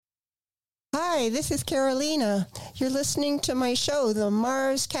Hi, this is Carolina. You're listening to my show, The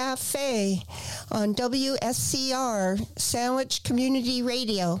Mars Cafe, on WSCR, Sandwich Community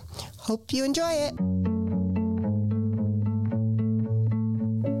Radio. Hope you enjoy it.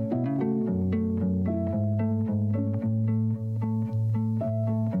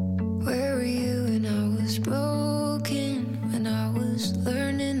 Where were you when I was broken? When I was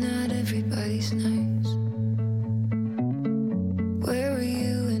learning that everybody's nice? Where were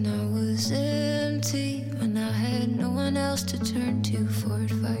you when I was empty? When I had no one else to turn to for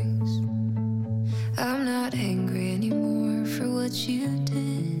advice? I'm not angry anymore for what you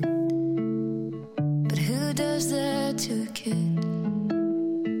did, but who does that to a kid?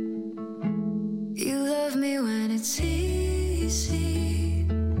 You love me when it's easy.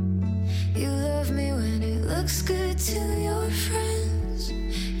 You love me when it looks good to your friends.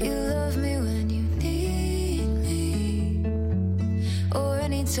 You love me when you need me, or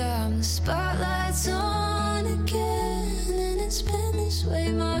anytime the spotlight's on again. And it's been this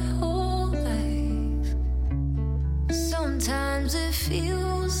way my whole life. Sometimes it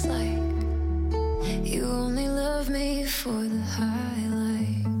feels like you only love me for the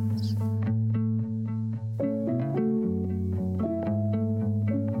highlights.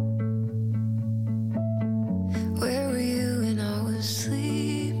 Where were you when I was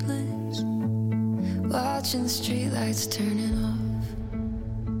sleepless, watching the streetlights turning off?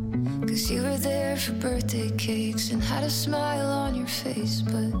 'Cause you were there for birthday cakes and had a smile on your face.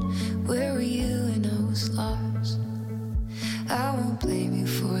 But where were you when I was lost? I won't blame you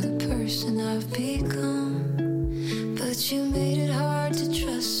for the person I've become, but you made it hard to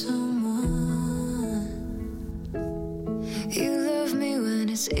trust someone. You love me when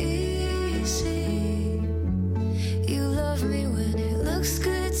it's easy. You love me when it looks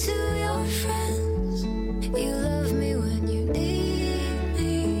good to your friends. You love me when you need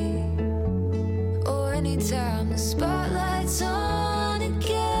me, or anytime the spotlight's on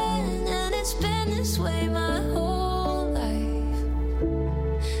again. And it's been this way my whole life.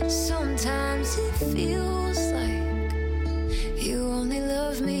 Sometimes it feels like you only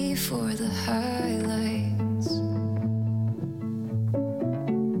love me for the highlights.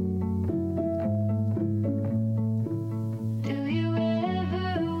 Do you ever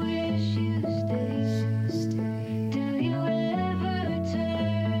wish you stayed? Do you ever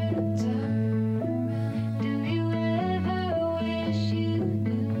turn around? Do you ever wish you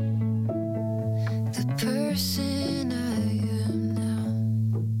knew the person I am now?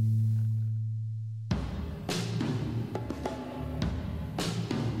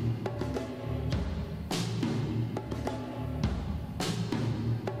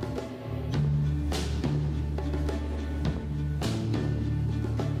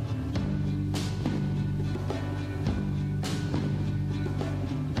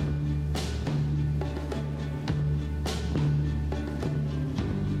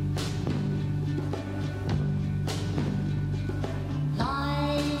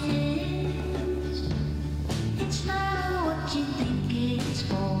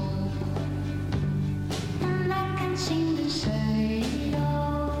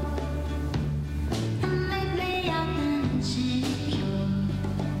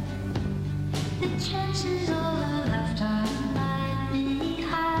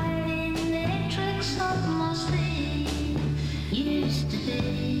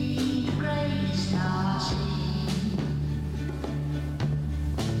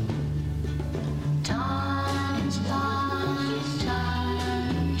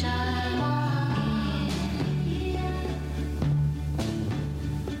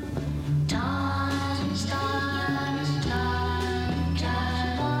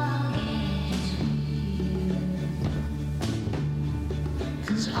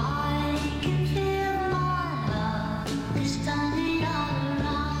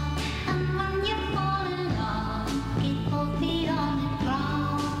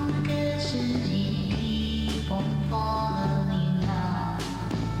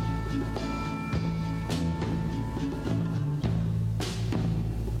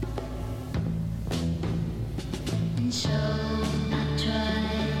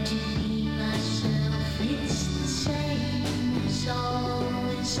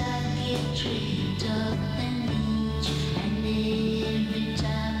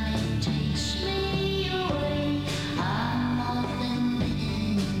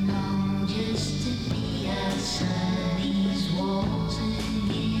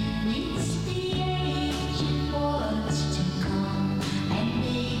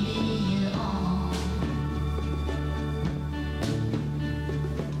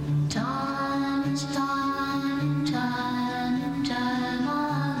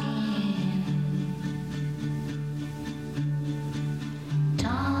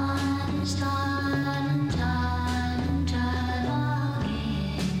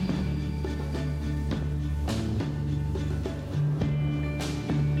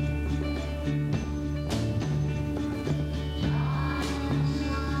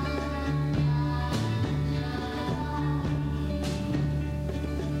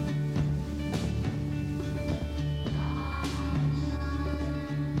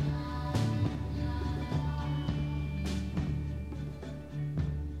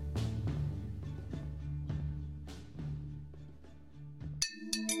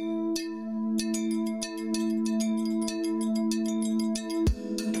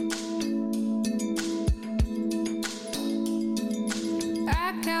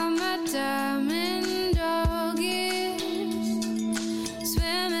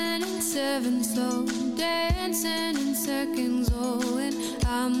 slow dancing in seconds. Oh, and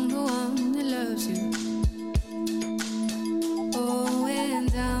I'm the one that loves you. Oh,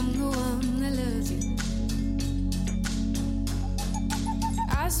 and I'm the one that loves you.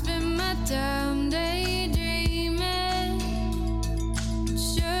 I spend my time daydreaming,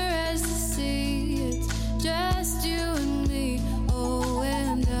 sure as the sea, it's just you and me. Oh,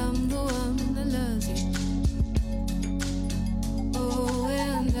 and I'm the one that loves you. Oh,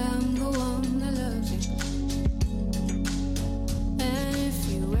 and I'm the one that loves you. And if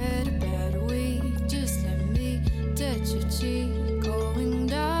you had a bad week, just let me touch your cheek. Oh,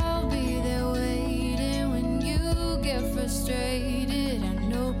 and I'll be there waiting when you get frustrated. I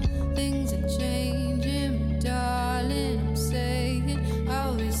know things are changing, but darling, I'm saying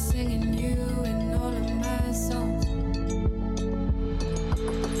I'll be singing you in all of my songs.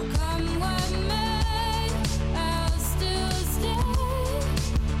 Come what may, I'll still stay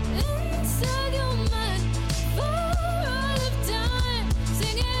inside your mind for all of time,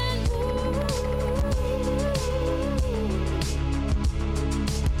 singing ooh.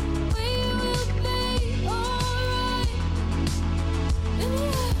 We will be alright in the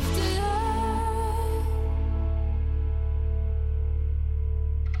afterlife.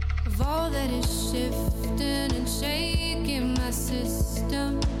 Of all that is shifting and shaking my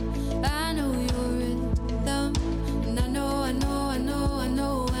system, I know your rhythm, and I know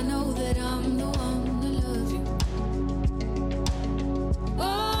that I'm the one that loves you.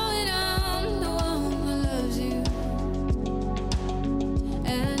 Oh, and I'm the one that loves you.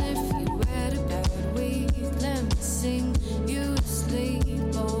 And if you had a bad week, let me sing you to sleep.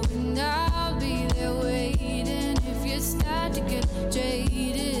 Oh, and I'll be there waiting if you start to get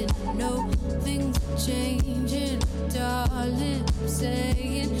jaded. No, things are changing, darling. I'm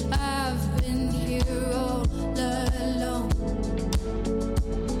saying I've been here all along.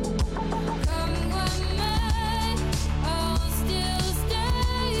 Come what may, I'll still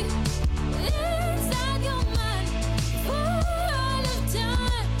stay inside your mind for all of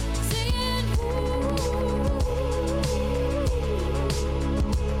time, singing ooh.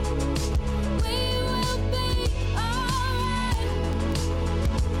 We will be alright.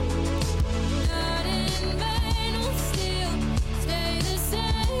 Not in vain, we'll still stay the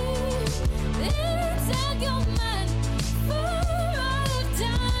same.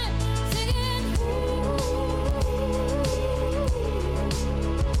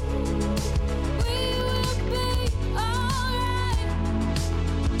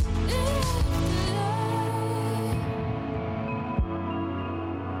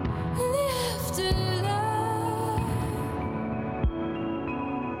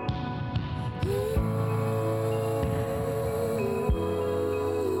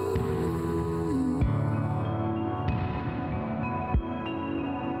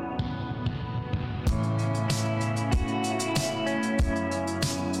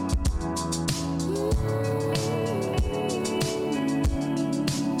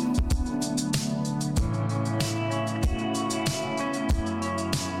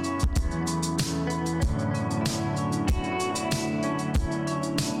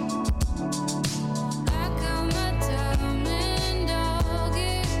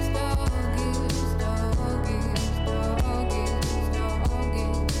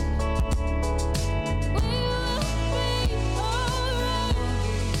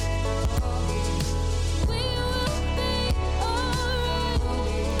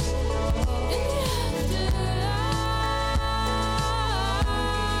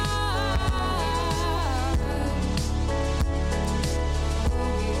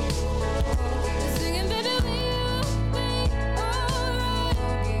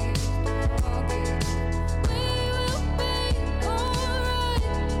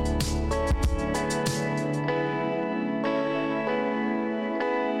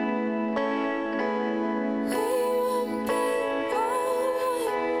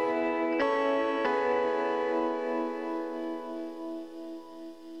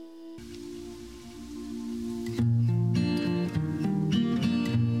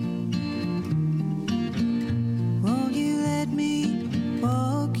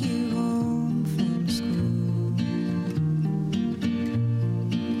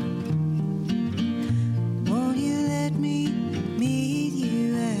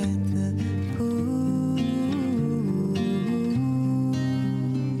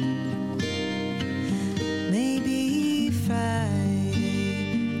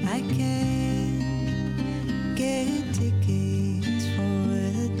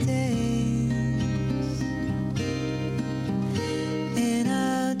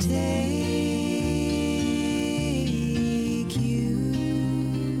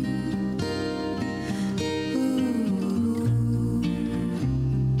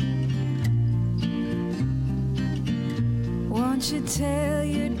 Won't you tell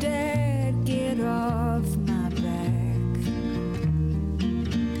your dad, get off my back?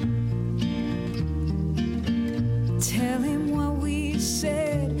 Tell him what we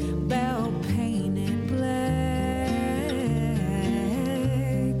said about pain and black.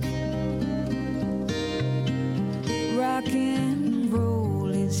 Rock and roll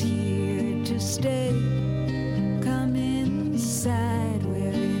is here to stay. Come inside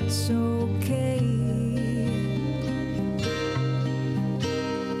where it's okay.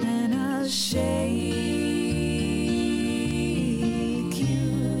 Shake you.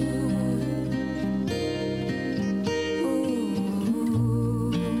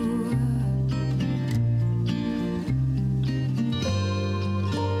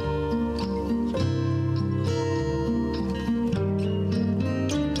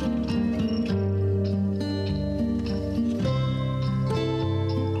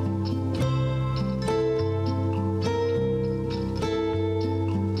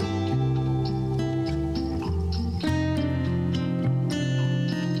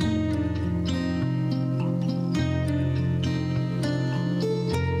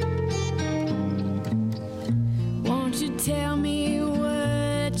 Tell me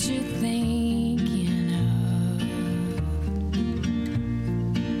what you're thinking of.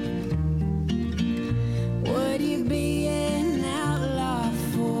 Would you be an outlaw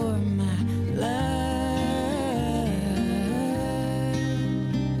for my love?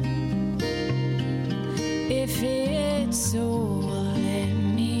 If it's so, let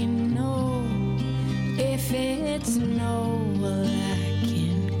me know. If it's no, well, I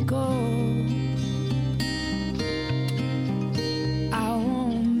can go.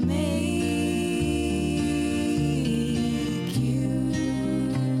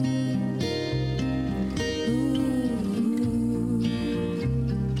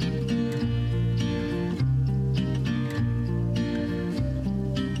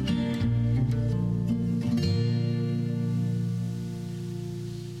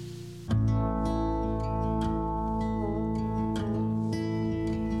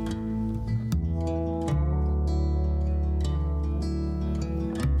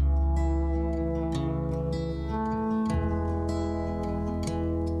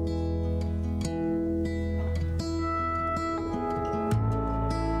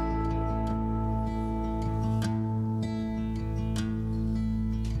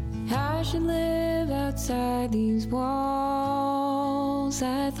 I should live outside these walls.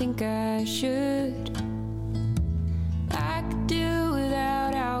 I think I should. I could do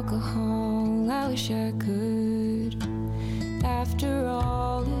without alcohol. I wish I could. After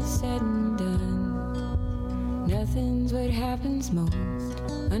all is said and done, nothing's what happens most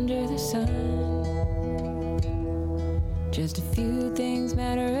under the sun. Just a few things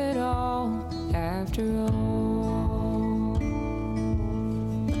matter at all after all.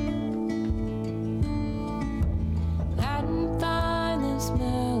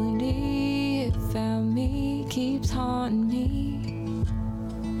 Melody, it found me, keeps haunting me.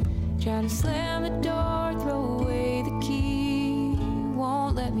 Try to slam the door, throw away the key,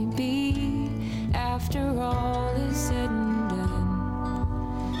 won't let me be. After all is said and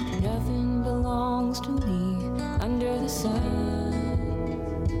done, nothing belongs to me under the sun.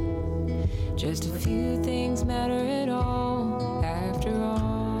 Just a few things matter at all after all.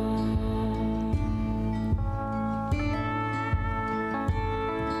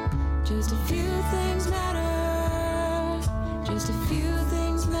 Just a few things matter. Just a few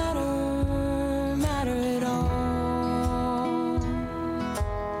things matter. Matter at all.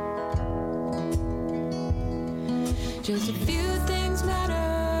 Just a few things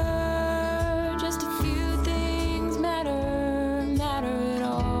matter. Just a few things matter. Matter at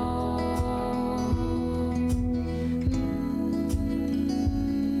all.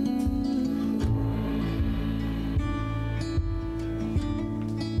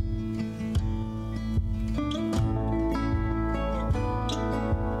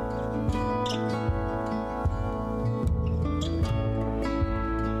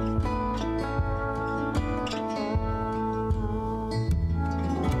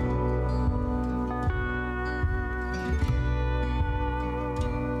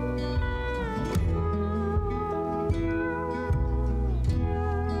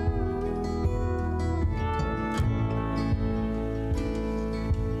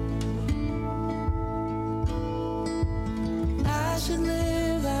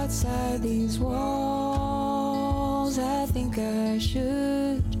 Outside these walls, I think I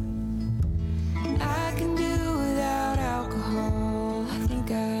should. I can do without alcohol, I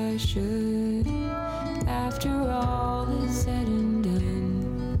think I should. After all is said and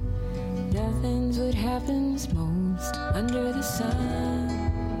done, nothing's what happened. happens most under the sun.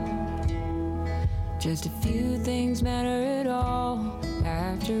 Just a few things matter at all,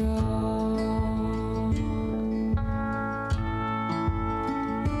 after all.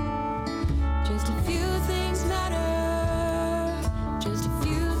 Just a few things matter, just a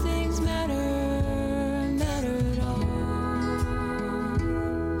few things matter, matter at all.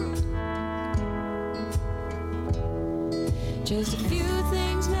 Just a few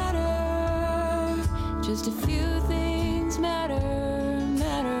things matter, just a few things matter,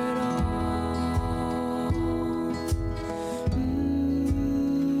 matter at all.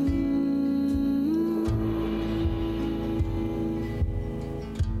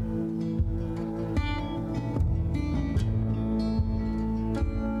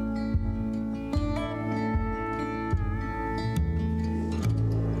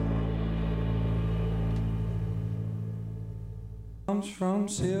 Comes from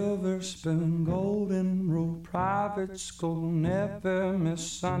Silver Spoon, Golden Rule, private school, never miss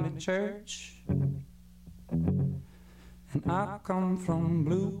Sunday church. And I come from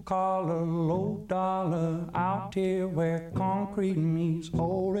blue collar, low dollar, out here where concrete meets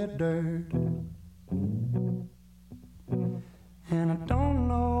old red dirt. And I don't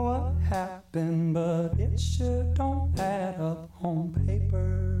know what happened, but it sure don't add up on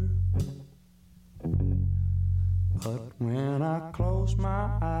paper. But when I close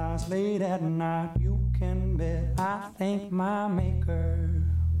my eyes late at night, you can bet I thank my maker.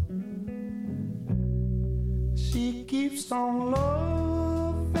 She keeps on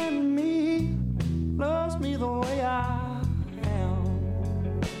loving me, loves me the way I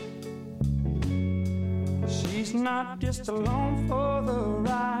am. She's not just along for the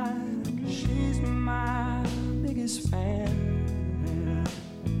ride, she's my biggest fan.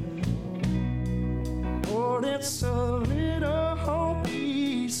 Oh, it's a little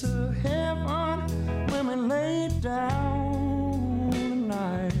piece of heaven when we lay down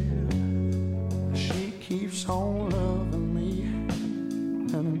tonight. She keeps on loving me,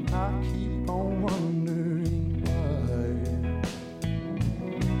 and I keep on wondering why.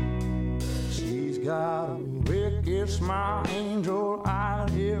 She's got a wicked smile, angel eye,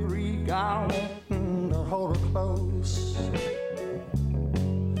 every guy wanting to hold her close.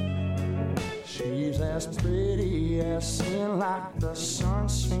 She's as pretty as sin, like the sun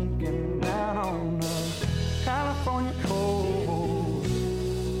sinking down on the California coast.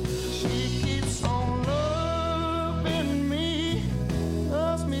 She keeps on loving me,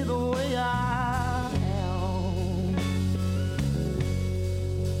 loves me the way I am.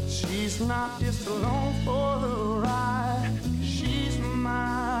 She's not just along for the ride, she's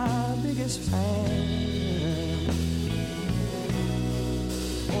my biggest fan.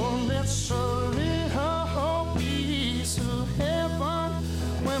 Oh, that's a little piece of heaven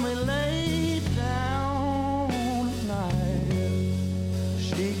when we lay down tonight.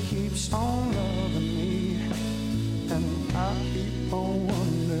 She keeps on loving me, and I keep on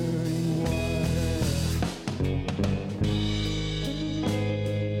wondering why.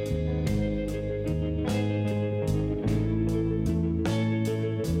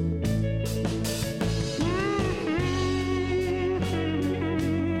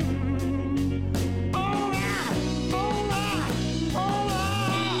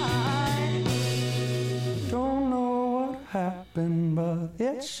 But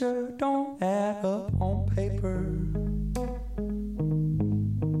it sure don't add up on paper.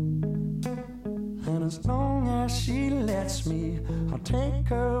 And as long as she lets me, I'll take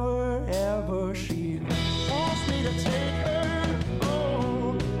her wherever she wants me to take her.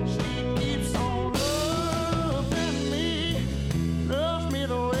 Oh, she keeps on loving me, loves me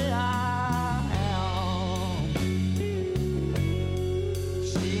the way I am.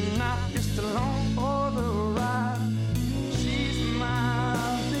 She's not just along for the ride,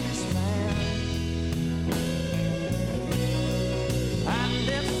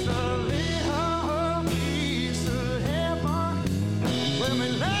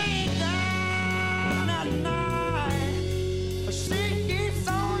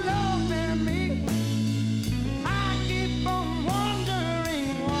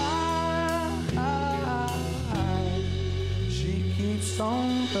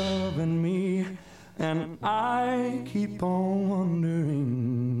 on loving me, and I keep on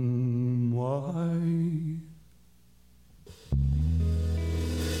wondering why.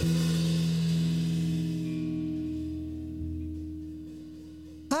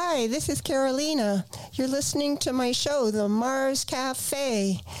 Hi, this is Carolina. You're listening to my show, The Mars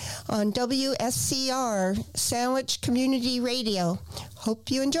Cafe, on WSCR, Sandwich Community Radio. Hope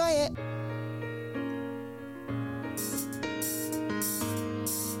you enjoy it.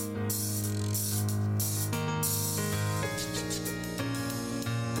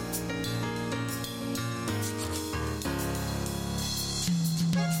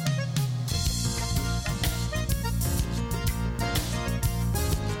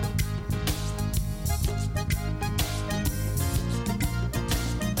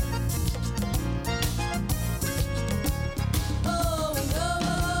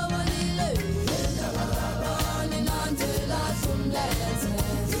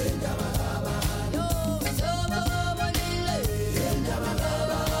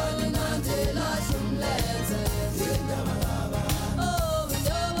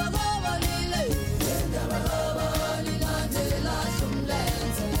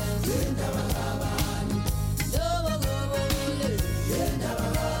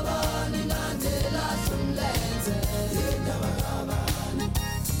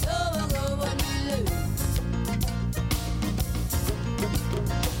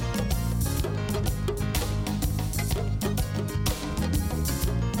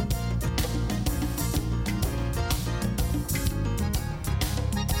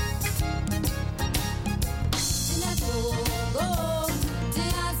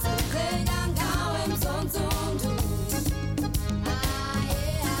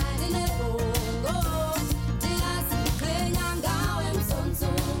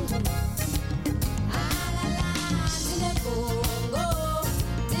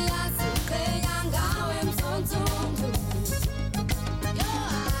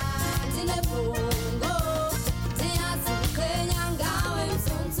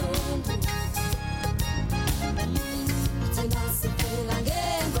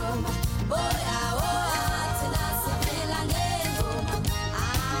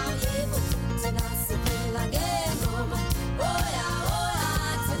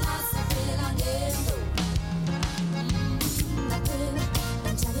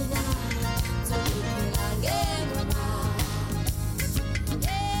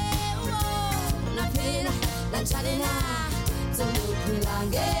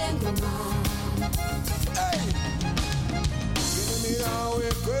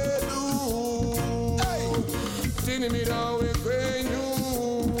 Tini mira we kwenyu,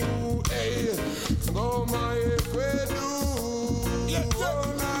 hey, ngoma ye kwenyu,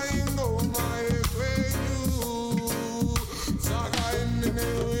 ngoma ngoma ye kwenyu, saga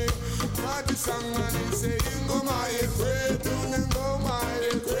inewe, mati sangani se ngoma ye kwenyu, ngoma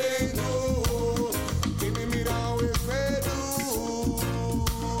ye kwenyu, tini mira we kwenyu,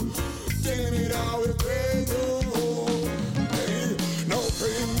 tini mira we kwenyu, hey, no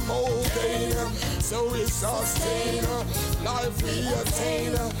pain, no gain. So we sustain life we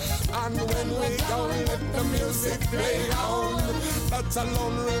attain, and when we go let the music play on, that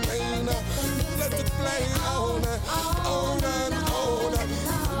alone remain. Let it play on and on. Give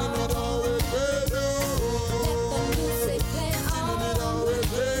me the way we do. Give me the way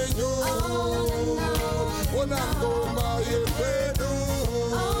we do. When I go my way do.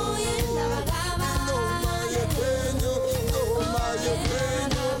 Go my way do. Go my way do.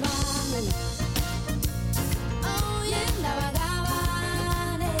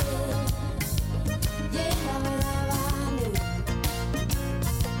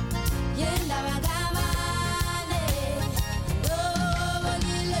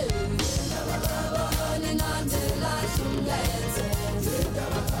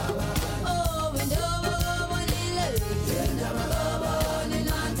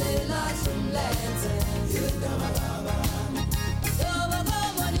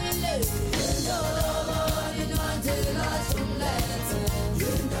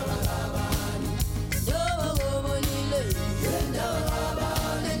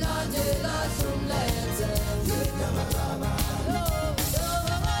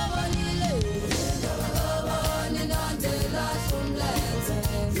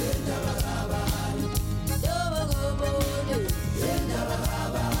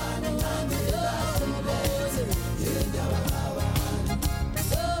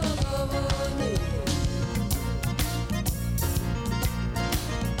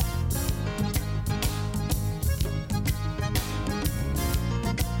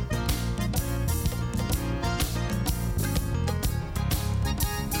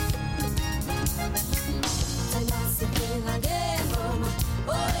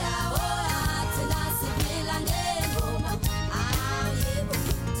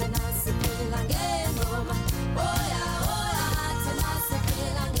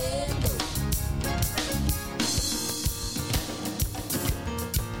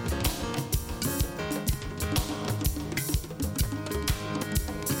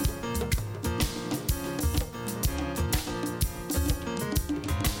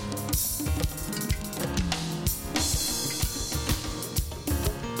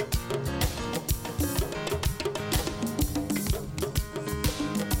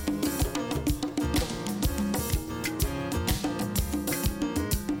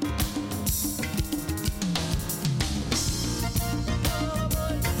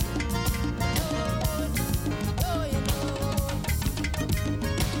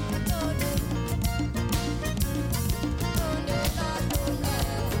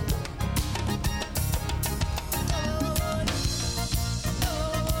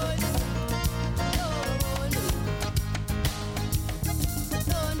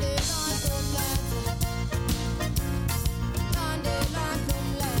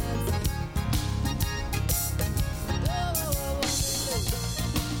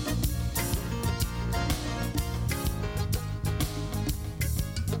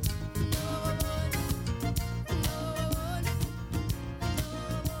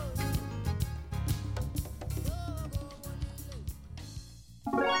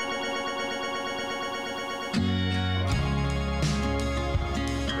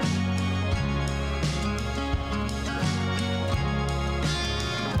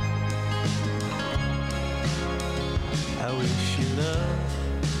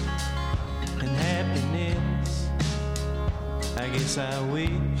 I wish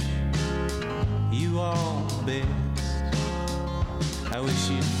you all the best. I wish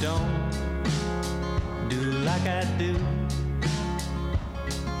you don't do like I do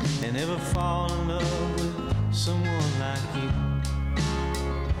and never fall in love with someone like you.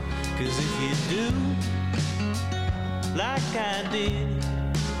 'Cause if you do like I did,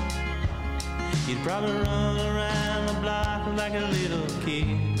 you'd probably run around the block like a little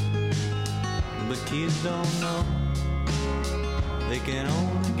kid. But kids don't know, they can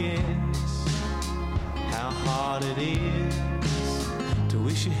only guess how hard it is to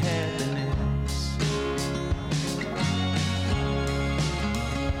wish you happiness.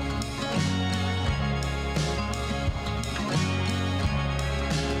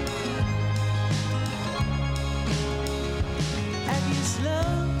 I guess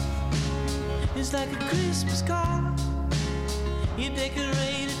love is just like a Christmas card. You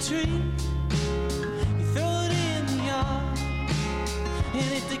decorate a tree, you throw it in the yard,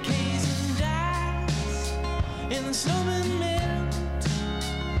 and it decays and dies, and the snowman melt.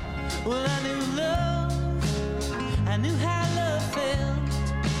 Well, I knew love, I knew how love felt.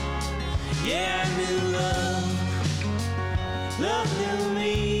 Yeah, I knew love, love knew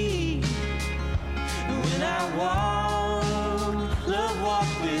me. And when I walked, love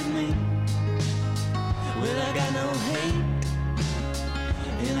walked with me. Well, I got no hate,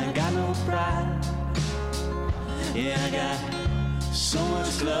 and I got no pride. Yeah, I got so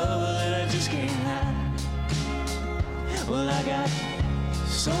much love that I just can't hide. Well, I got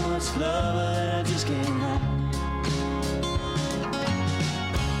so much love that I just can't hide.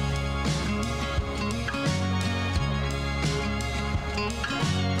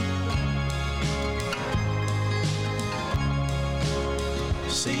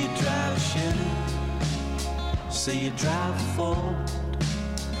 Say you drive a Chevy, say you drive a Ford,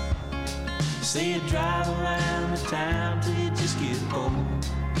 say you drive around the town till you just get bored,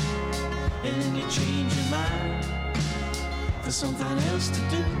 and then you change your mind for something else to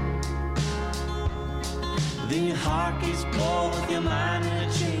do. Then your heart gets bored with your mind and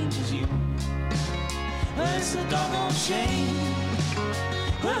it changes you. Well, it's a doggone shame,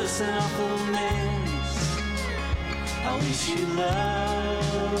 well, it's an awful mess. I wish you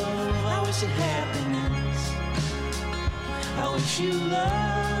love, I wish you happiness. I wish you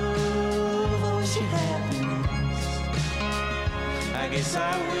love, I wish you happiness. I guess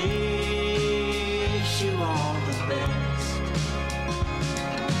I wish you all the best.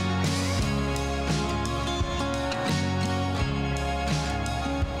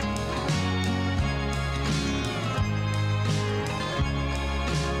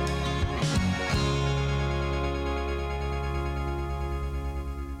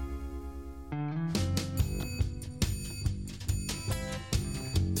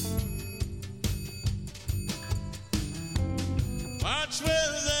 March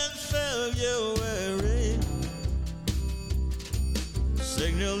winds and February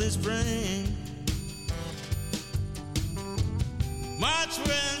signal the spring. March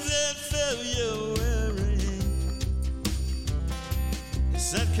winds and February,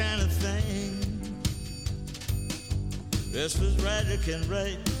 it's that kind of thing. Restless writer can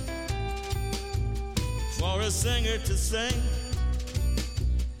write for a singer to sing.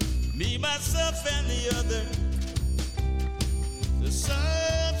 Me, myself, and the other. There's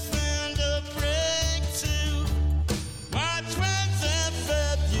something to bring to March winds and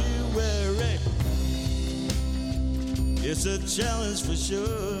February. It's a challenge for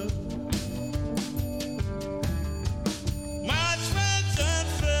sure. March winds and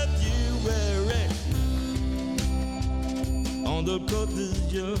February on the Côte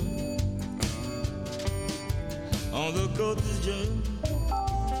d'Azur, on the Côte d'Azur.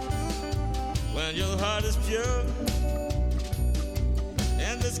 When your heart is pure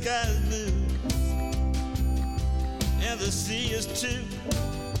and the sky is blue, and the sea is too,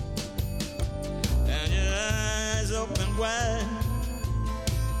 and your eyes open wide.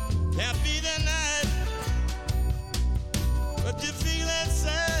 Happy tonight, but you feel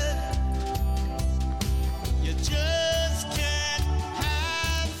inside you just can't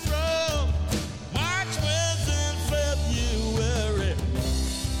hide from March winds and February.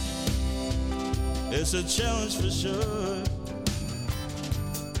 It's a challenge for sure.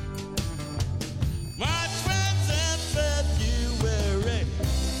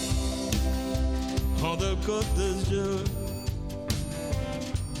 On the Côte d'Azur.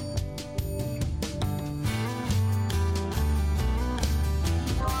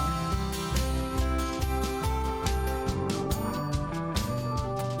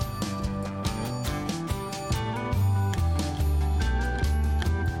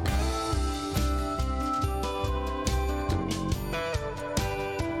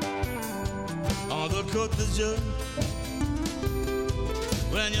 On the Côte d'Azur,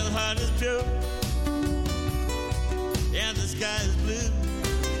 when your heart is pure and the sky is blue,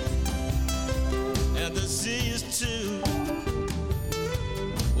 and the sea is too,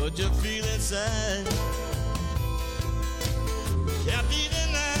 what you feel inside. Happy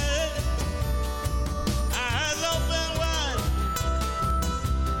tonight, eyes open wide.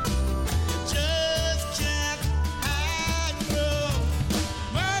 You just can't hide from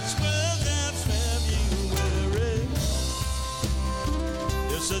March winds and February.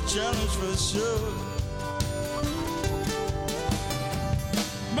 It's a challenge for sure.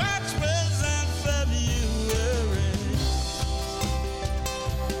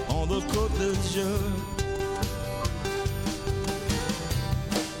 The Côte d'Azur.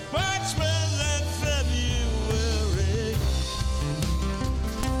 March winds and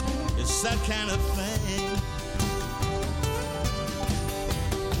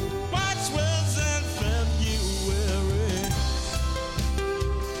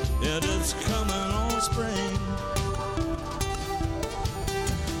it's coming on spring.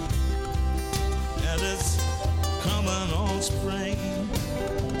 And it's coming on spring.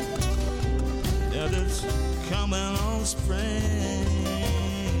 And it's coming on spring.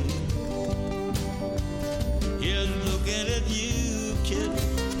 Here's looking at you, kid.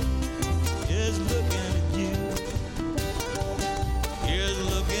 Here's looking at you. Here's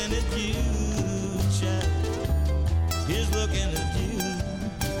looking at you, child. Here's looking at you.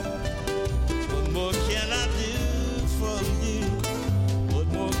 What more can I do for you? What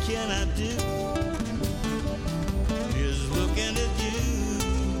more can I do? Here's looking at you,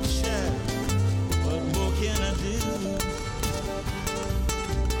 child. What more can I do?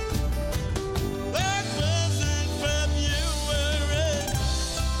 That was in February.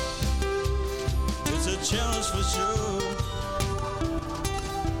 It's a challenge for sure.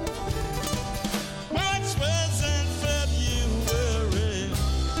 March was in February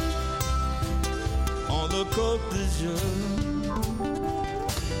on the Côte d'Azur.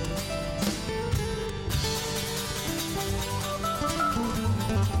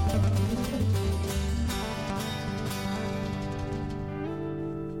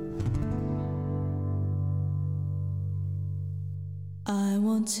 I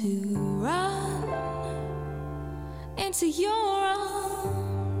want to run into your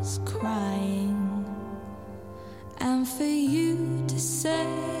arms crying, and for you to say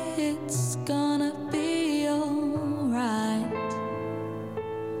it's gonna be alright.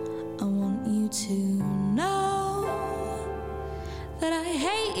 I want you to know that I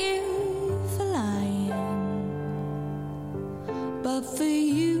hate you for lying, but for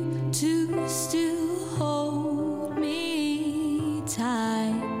you to still hold me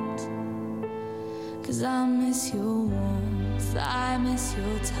tight, 'cause I miss your warmth, I miss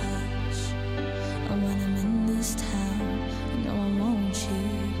your touch, and when I'm in this town, you know I want you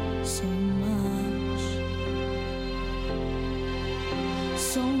so much.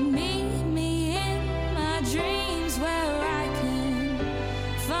 So meet me in my dreams where I can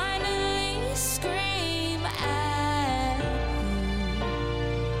finally scream at you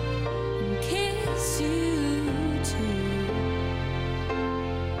and kiss you too.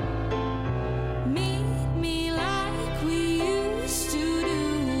 Meet me like we used to do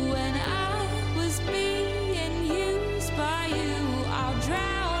when I was being used by you. I'll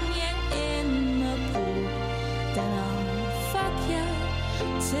drown you in the pool, then I'll fuck you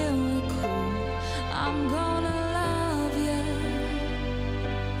till we're cool. I'm gonna love you,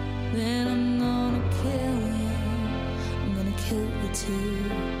 then I'm gonna kill you. I'm gonna kill you too.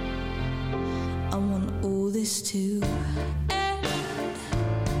 I want all this to end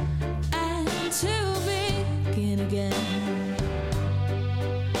and to begin again.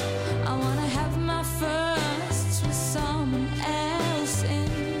 I wanna have my firsts with someone else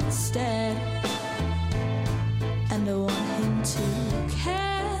instead, and I want him to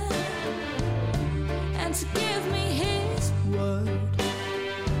care and to give me his word.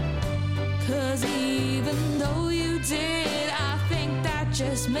 'Cause even though you did, I think that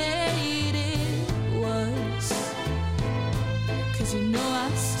just made it worse. 'Cause you know I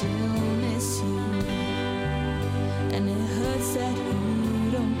still miss you, and it hurts that you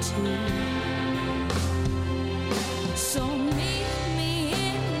don't too. So meet me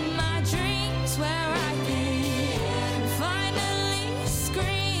in my dreams where I can finally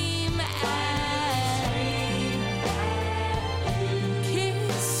scream at you and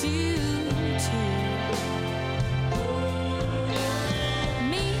kiss you too.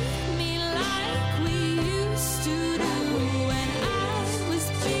 Meet me like we used to do when I was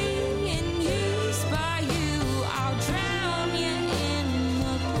being used by you. I'll drown you in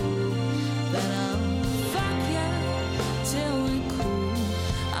the pool, then I'll fuck you till we're cool.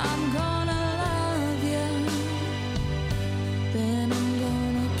 I'm gonna love you, then I'm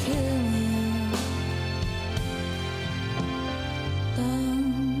gonna kill you. Dum,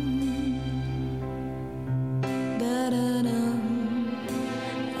 da-da-dum,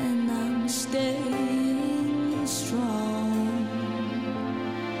 and I'm staying strong.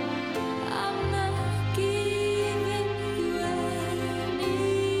 I'm not giving you anything,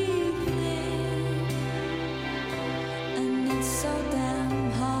 and it's so damn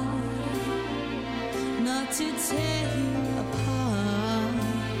hard not to tear you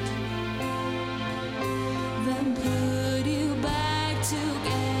apart, then put you back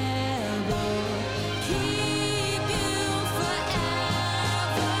together, keep you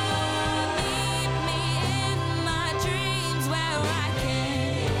forever. Meet me in my dreams where I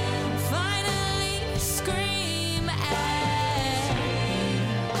can finally scream at you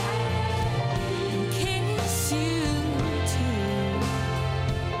and kiss you too.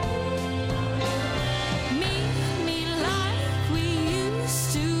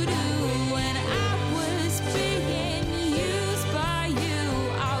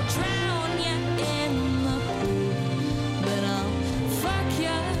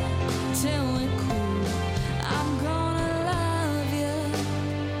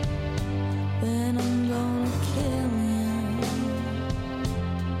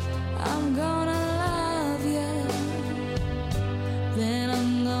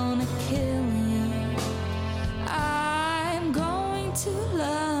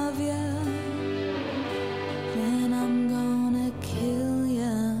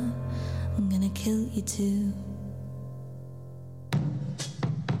 you too.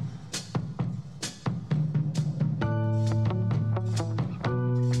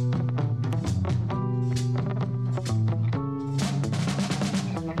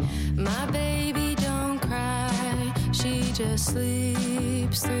 My baby don't cry, she just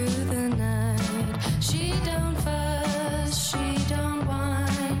sleeps through the night. She don't fuss, she don't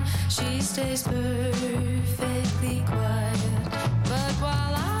whine, she stays perfectly quiet. But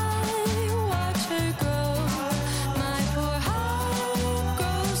while I watch her grow, my poor heart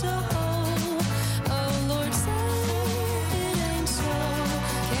grows a hole. Oh Lord, say it ain't so.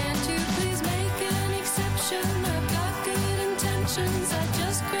 Can't you please make an exception? I've got good intentions, I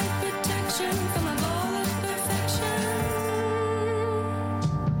just crave protection from a ball of perfection.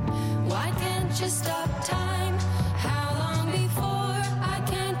 Why can't you stop time? How long before I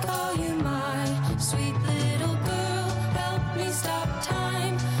can't call you my sweet little girl? Help me stop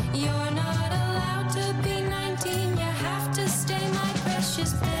time. You're not allowed to be 19. You have to stay my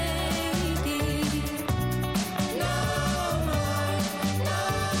precious baby. No more, no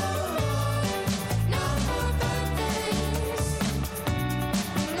more, no more birthdays.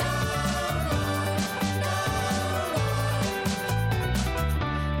 No more, no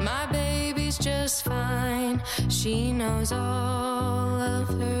more. My baby's just fine. She knows all of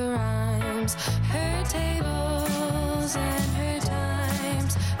her rhymes, her tables and her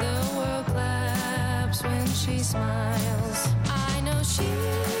times. The world claps when she smiles. I know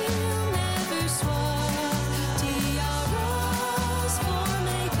she'll never swap tiaras for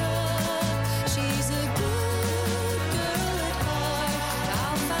makeup. She's a good girl at heart.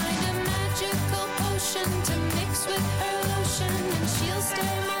 I'll find a magical potion to mix with her lotion, and she'll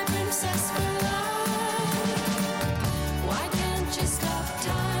stay my princess for life. Why can't you stop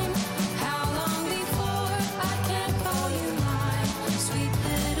time? How long before I can't call you my sweet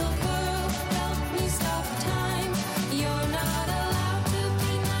little girl? Help me stop time. You're not allowed to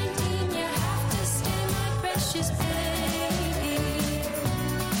be 19. You have to stay my precious baby.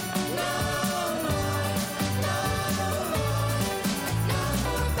 No more, no more, no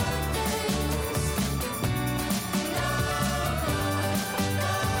more birthdays. No more,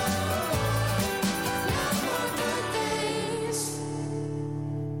 no more birthdays.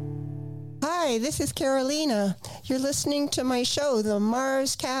 Hi, this is Carolina. You're listening to my show, The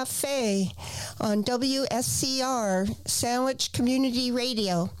Mars Cafe, on WSCR, Sandwich Community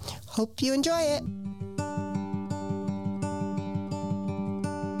Radio. Hope you enjoy it.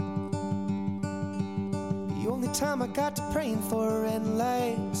 The only time I got to praying for a red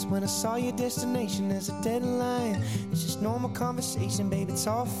light was when I saw your destination as a deadline. It's just normal conversation, babe, it's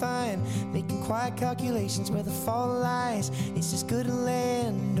all fine. Making quiet calculations where the fall lies. It's as good a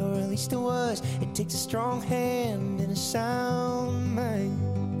land, or at least it was. It takes a strong hand and a sound mind.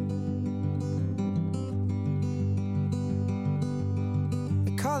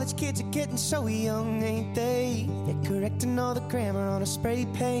 College kids are getting so young, ain't they? They're correcting all the grammar on a spray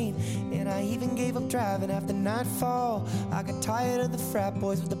paint. And I even gave up driving after nightfall. I got tired of the frat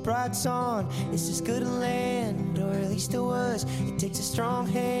boys with the brights on. It's as good a land, or at least it was. It takes a strong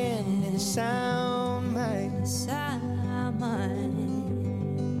hand and a sound mind.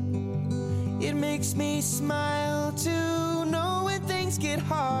 It makes me smile to know when things get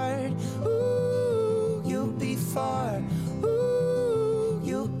hard. Ooh, you'll be far.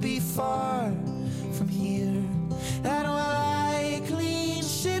 You'll be far from here. And while I clean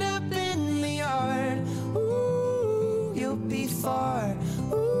shit up in the yard, ooh, you'll be far.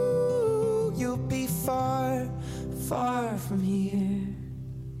 Ooh, you'll be far, far from here.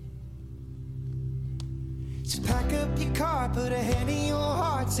 So pack up your car, put a hand in your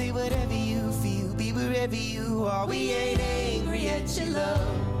heart, say whatever you feel, be wherever you are. We ain't angry at your love.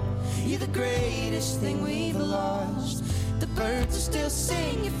 You're the greatest thing we've lost. The birds will still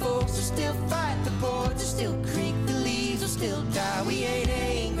sing, your folks will still fight, the boards will still creak, the leaves will still die. We ain't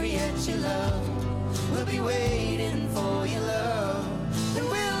angry at your love. We'll be waiting for your love, and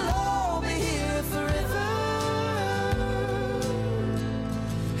we'll all be here forever.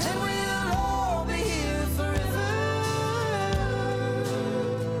 And we'll all be here forever.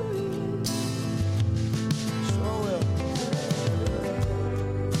 Sure will.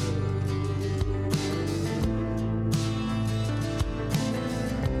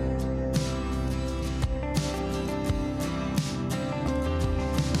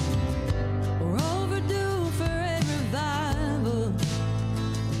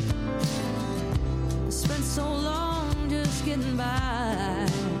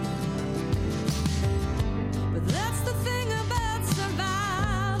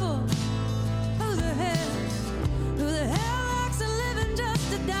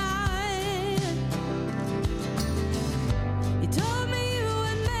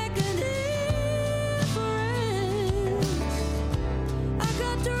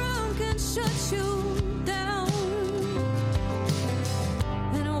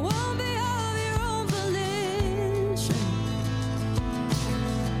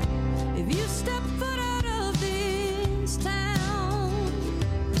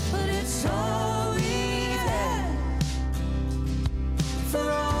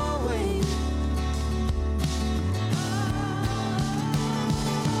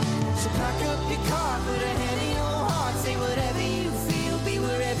 So pack up your car, put a hand in your heart, say whatever you feel, be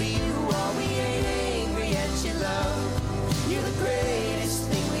wherever you are. We ain't angry at your love. You're the greatest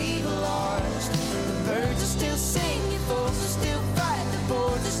thing we've lost. The birds are still singing, folks are still fighting, the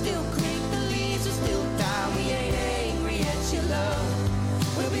boards are still creak, the leaves are still dying. We ain't angry at your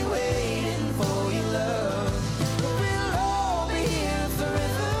love. We'll be waiting for your love. We'll all be here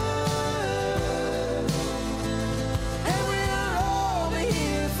forever, and we'll all be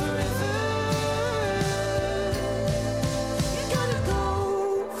here forever. You gotta go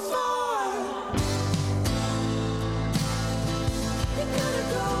far. You gotta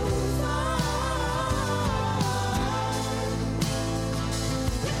go far.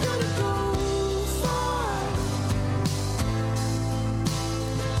 You gotta go far.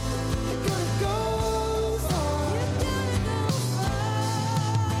 You gotta go far. You gotta go far.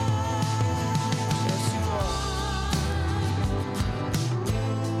 Yes, you are.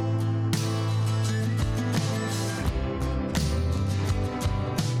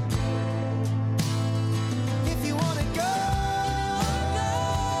 If you wanna go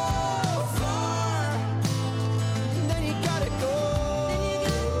far, then you gotta go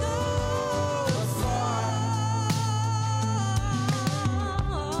far.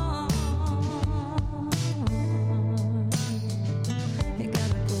 You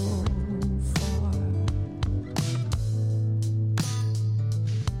gotta go far.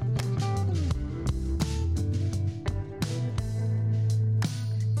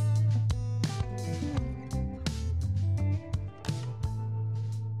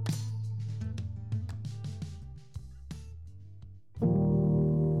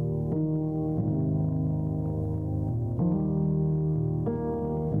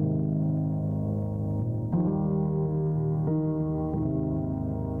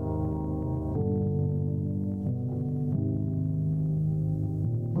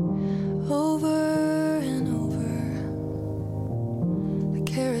 Over and over, a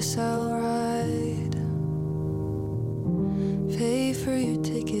carousel ride. Pay for your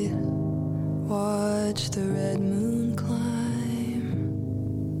ticket, watch the red moon climb.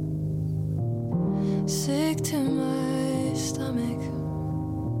 Sick to my stomach,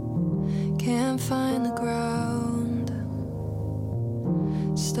 can't find the ground.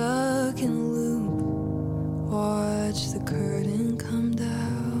 Stuck in a loop, watch the curtain come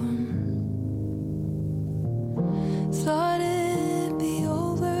down. Thought it'd be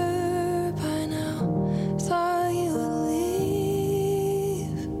over by now. Thought you would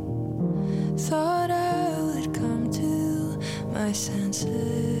leave. Thought I would come to my senses.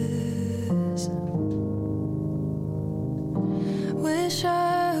 Wish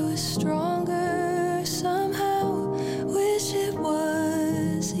I was stronger somehow. Wish it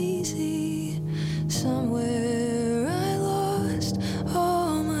was easy. Somewhere I lost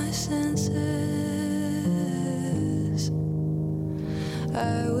all my senses.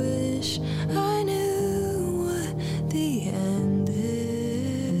 I wish I knew what the end is.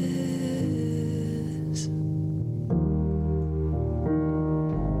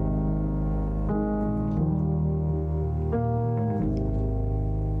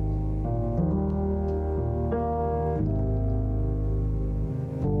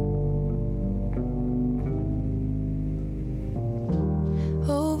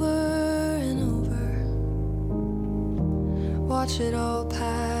 Over and over, watch it all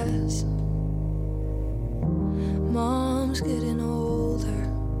pass. Mom's getting older,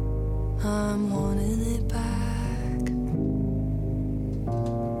 I'm wanting it back.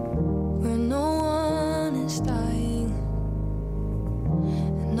 Where no one is dying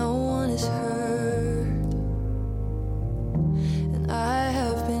and no one is hurt. And I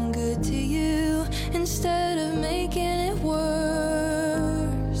have been good to you instead of making it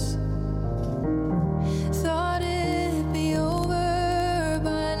worse. Thought it'd be over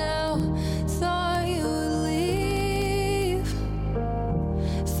by now. Thought you would leave.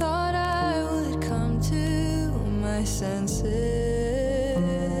 Thought I would come to my senses.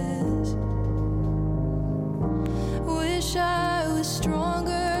 Wish I was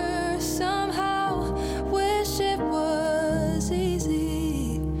stronger somehow. Wish it was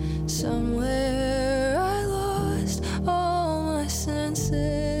easy. Somewhere I lost all my senses.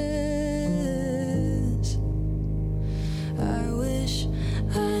 I wish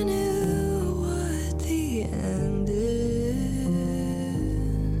I knew what the end is.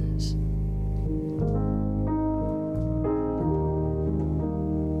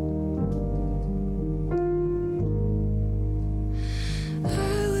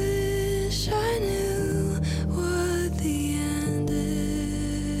 I wish I knew what the end is.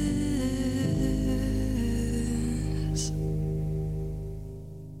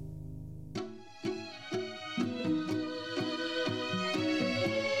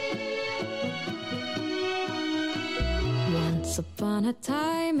 Once upon a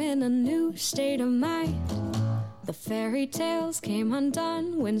time in a new state of mind, the fairy tales came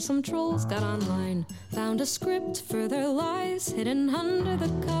undone when some trolls got online, found a script for their lies hidden under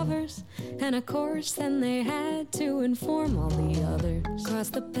the covers, and of course then they had to inform all the others.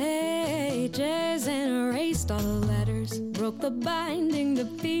 Crossed the pages and erased all the letters, broke the binding to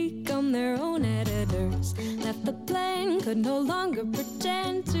become their own editors, left the blank, could no longer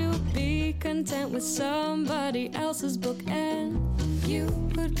pretend to be content with somebody else's book. And you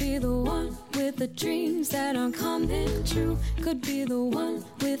could be the one with the dreams that aren't coming true, could be the one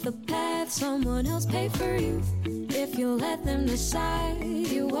with a path someone else paid for you. If you let them decide,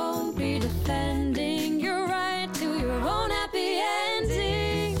 you won't be defending your right to your own happy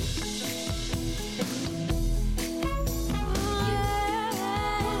ending.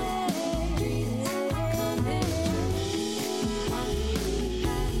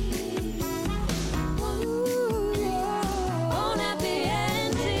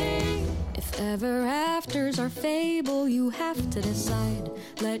 Ever afters are fable, you have to decide.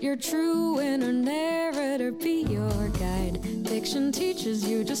 Let your true inner narrator be your guide. Fiction teaches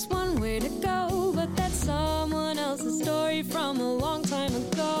you just one way to go, but that's someone else's story from a long time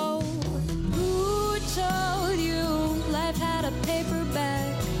ago. Who told you life had a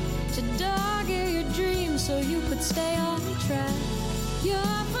paperback to dog ear your dreams so you could stay on track?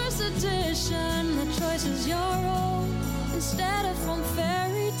 Your first edition, the choice is your own, instead of from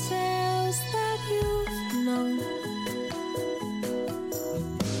fairy tales that you've known.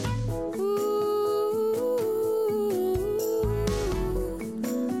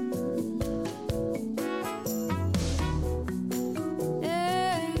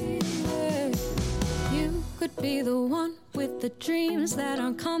 You could be the one with the dreams that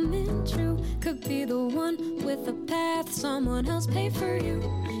aren't coming true, could be the one with a path someone else paid for you.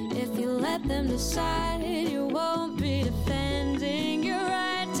 If you let them decide, you won't be defending your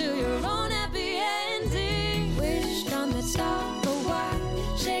right to your own happy ending. Wish on that star, go wide,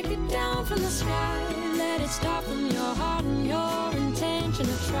 shake it down from the sky, let it start from your heart and your intention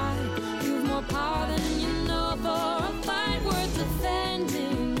to try. You've more power than you know for a fight worth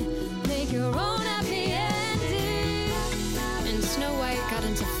defending. Make your own happy ending. And Snow White got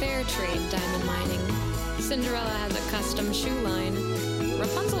into fair trade diamond mining. Cinderella has a custom shoe line.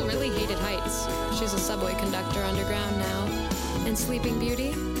 Rapunzel really hated heights. She's a subway conductor underground now. And Sleeping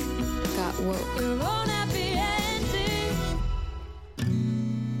Beauty got woke. Your own happy ending.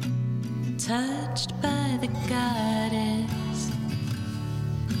 Touched by the goddess,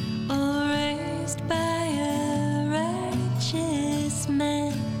 or raised by a righteous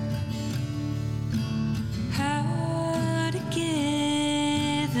man. How to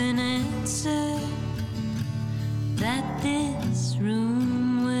give an answer that this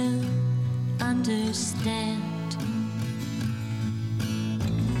room will understand.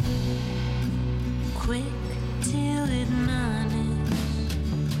 Quick till it manages,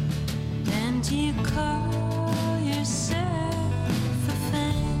 and you call yourself a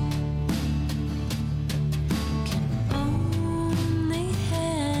fan. Can only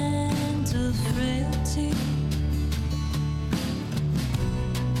handle frailty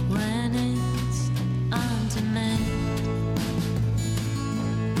when it's on demand.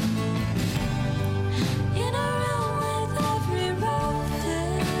 In a room with every rose,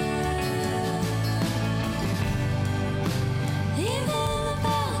 even the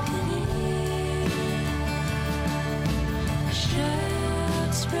balcony,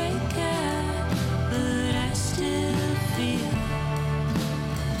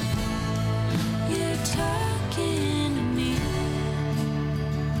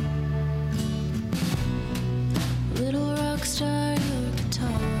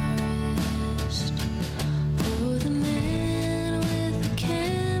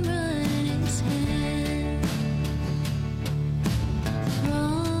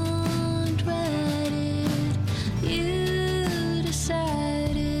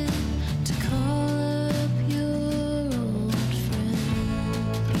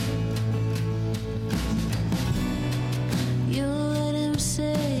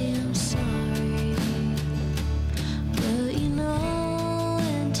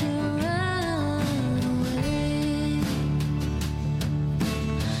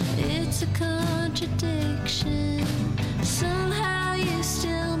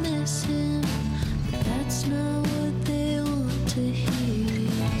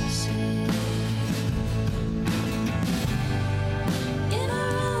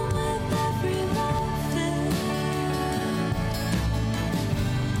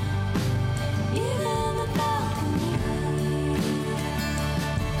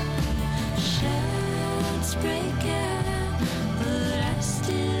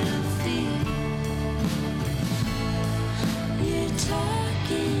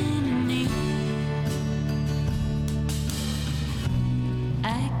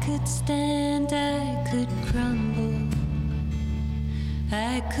 could stand, I could crumble,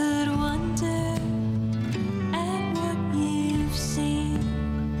 I could wonder at what you've seen.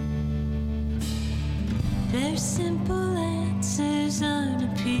 Their simple answers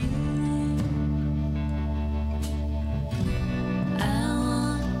unappealing. I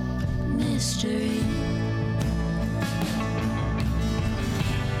want mystery.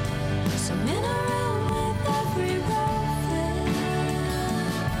 So in a room with every rose lit,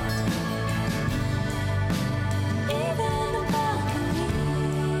 even a balcony,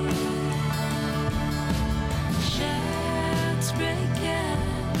 shouts break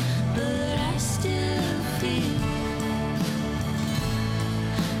out, but I still feel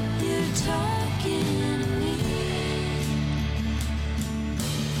you're talking to me.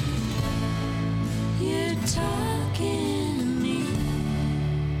 You're talking to me.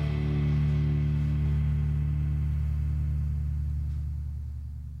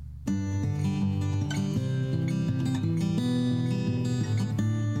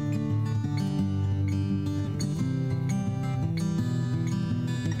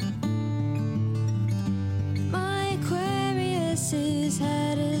 My Aquarius's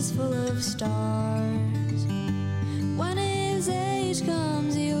head is full of stars. When his age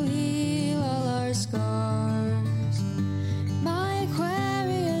comes, he'll heal all our scars. My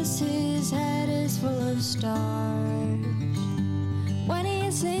Aquarius's head is full of stars. When he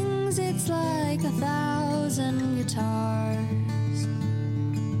sings, it's like 1,000 guitars.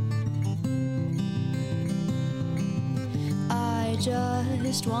 I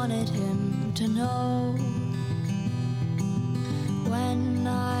just wanted him to know when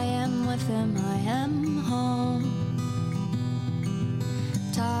I am with him, I am home.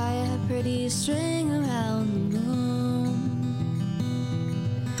 Tie a pretty string around the moon,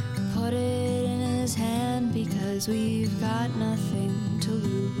 put it in his hand because we've got nothing to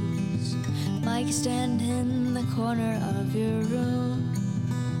lose. Mike, stand in the corner of your room.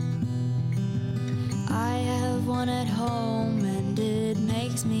 I have one at home and it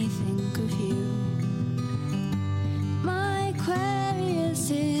makes me think of you. My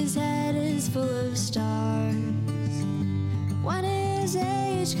Aquarius's head is full of stars. When his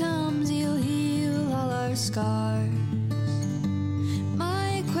age comes, he'll heal all our scars.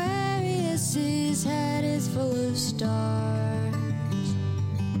 My Aquarius's head is full of stars.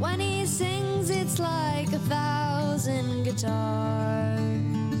 When he sings, it's like 1,000 guitars.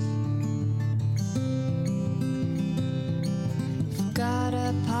 Got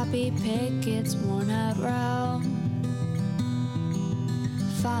a poppy pick, it's worn out round.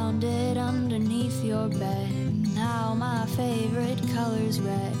 Found it underneath your bed. Now my favorite color's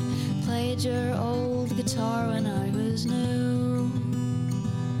red. Played your old guitar when I was new.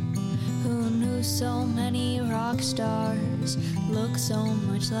 Who knew so many rock stars look so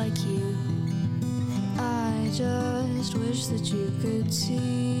much like you? I just wish that you could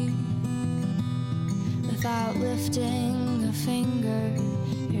see. Without lifting a finger,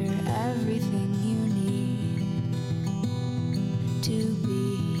 you're everything you need to be.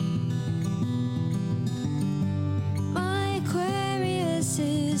 My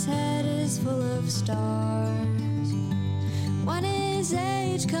Aquarius's head is full of stars. When his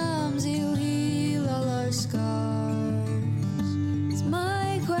age comes, he'll heal all our scars.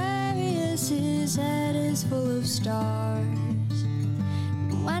 My Aquarius's head is full of stars.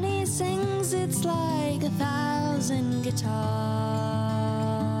 When he sings, it's like 1,000 guitars.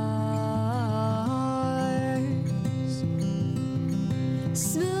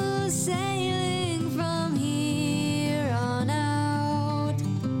 Smooth sailing from here on out.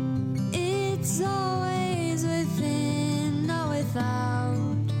 It's always within or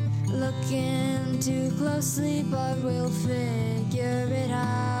without. Looking too closely, but we'll figure it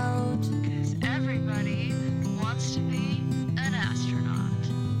out. 'Cause everybody wants to be an astronaut.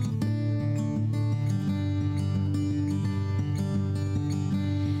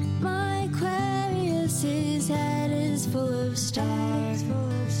 My Aquarius's head is full of stars.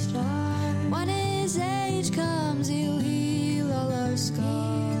 When his age comes, he'll heal all our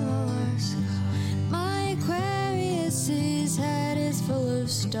scars. My Aquarius's head is full of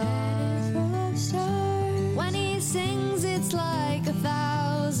stars. When he sings, it's like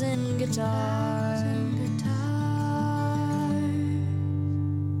 1,000 guitars.